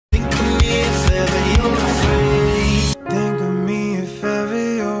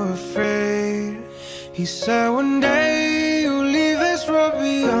He said one day you'll leave this world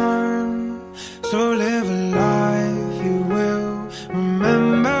behind, so live a life you will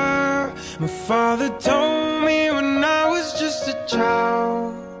remember. My father told me when I was just a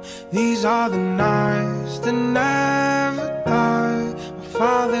child, these are the nights that never die. My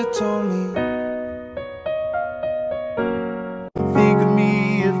father told me. Think of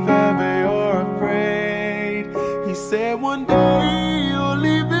me if ever you're afraid. He said one day you'll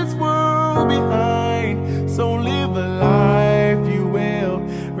leave this world behind, so live a life you will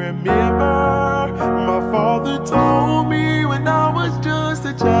remember. My father told me when I was just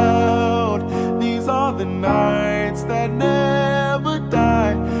a child, these are the nights that never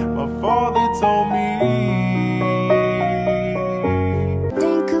die. My father told me.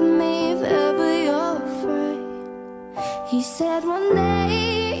 Think of me if ever you're afraid. He said one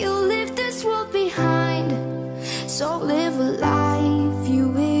day you'll leave this world behind, so live a life you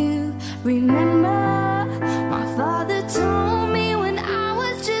will remember. My father told me when I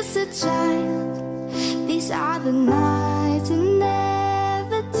was just a child, these are the nights that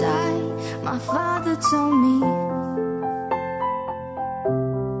never die. My father told me.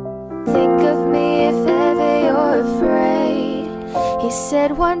 Think of me if ever you're afraid. He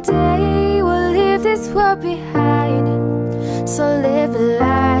said one day we'll leave this world behind, so live a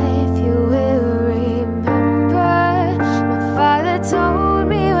life you will remember. My father told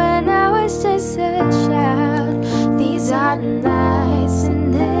me when I was just a child, these are the nights that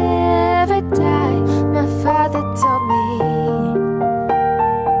never die. My father told me.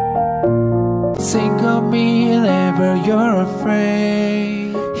 Think of me whenever you're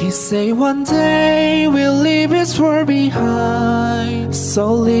afraid. He say one day we'll leave this world behind,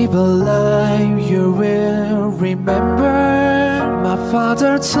 so live a life you will remember. My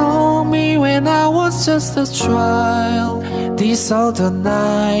father told me when I was just a child, these are the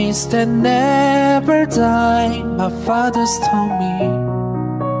nights that never die. My father's told me.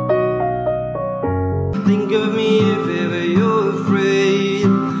 Think of me if ever you're afraid.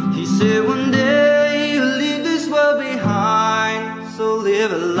 He said one day you'll leave this world behind, so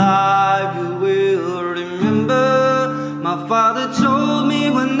live a life you will remember. My father told me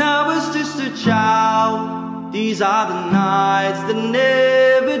when I was just a child, these are the nights that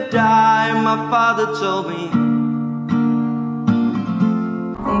never die. My father told me.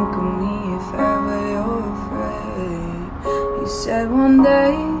 Think of me if ever you're afraid. He said one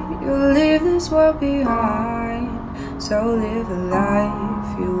day you'll leave this world behind, so live a life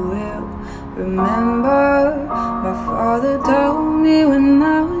you will remember. My father told me when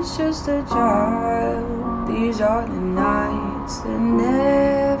I was just a child, these are the nights that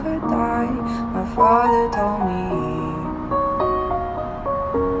never die. My father told me.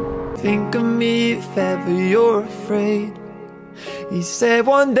 Think of me if ever you're afraid. He said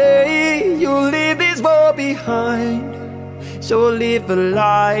one day you'll leave this world behind, so live a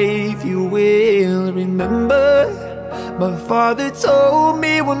life you will remember. My father told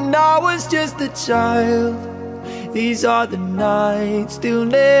me when I was just a child, these are the nights they'll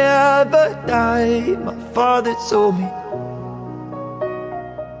never die. My father told me.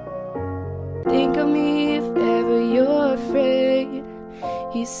 Think of me if ever you're afraid.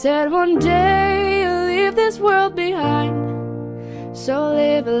 He said one day you'll leave this world behind, so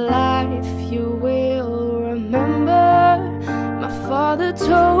live a life you will remember. My father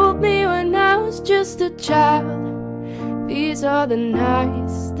told me when I was just a child, these are the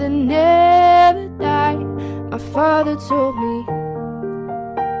nights that never die. My father told me.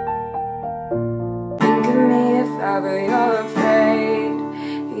 Think of me if ever you're afraid.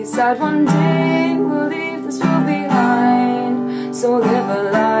 He said one day we'll leave this world behind, so live a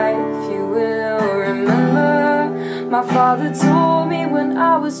life you will remember. My father told me when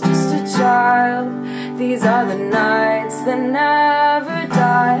I was just a child, these are the nights that never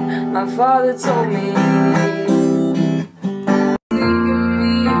die. My father told me.